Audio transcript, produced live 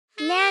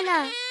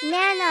Nana,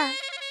 Nana,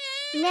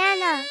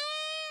 Nana.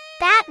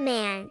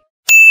 Batman.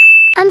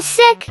 I'm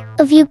sick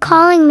of you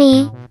calling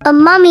me a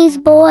mummy's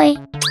boy.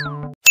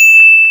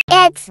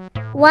 It's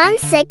 1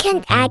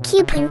 second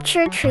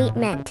acupuncture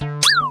treatment.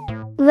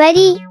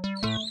 Ready?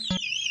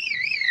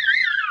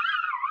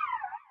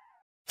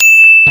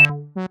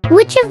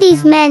 Which of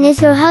these men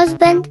is your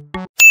husband?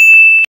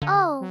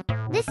 Oh,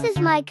 this is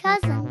my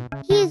cousin.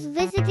 He is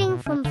visiting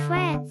from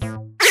France.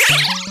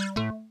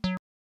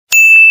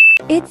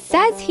 It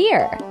says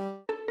here,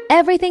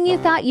 everything you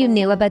thought you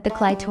knew about the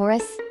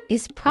clitoris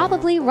is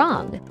probably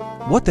wrong.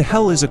 What the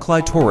hell is a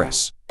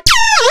clitoris?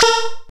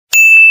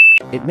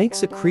 It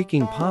makes a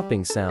creaking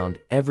popping sound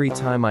every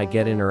time I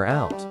get in or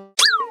out.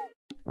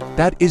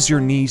 That is your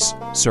niece,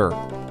 sir.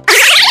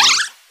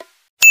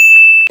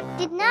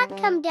 Did not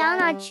come down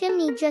our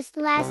chimney just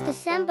last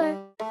December.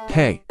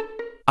 Hey,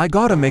 I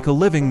gotta make a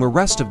living the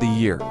rest of the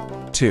year,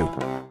 too.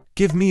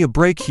 Give me a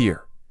break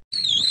here.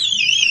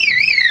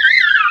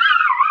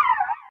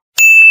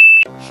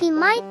 She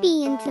might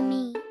be into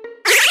me.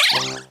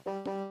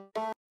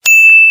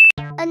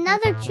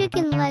 Another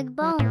chicken leg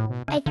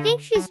bone. I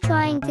think she's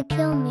trying to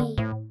kill me.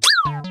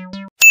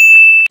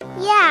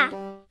 Yeah,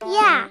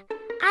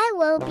 I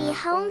will be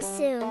home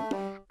soon.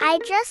 I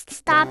just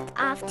stopped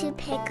off to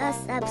pick us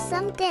up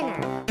some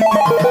dinner.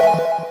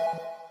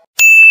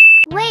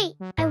 Wait,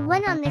 I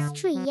went on this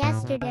tree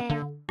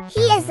yesterday.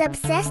 He is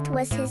obsessed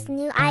with his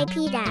new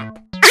iPad app.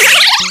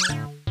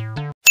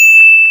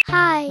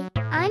 Hi,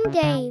 I'm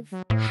Dave.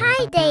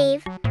 Hi,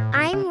 Dave.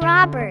 I'm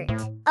Robert.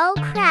 Oh,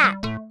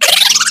 crap.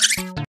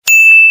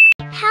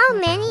 How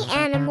many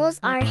animals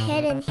are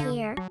hidden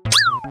here?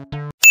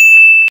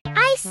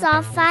 I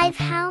saw 5.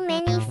 How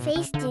many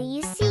faces do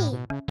you see?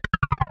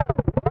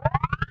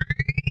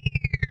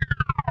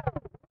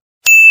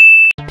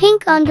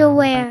 Pink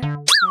underwear.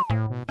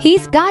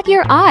 He's got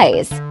your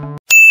eyes.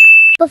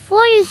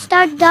 Before you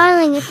start,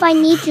 darling, if I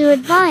need your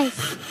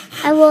advice,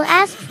 I will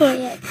ask for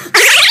it.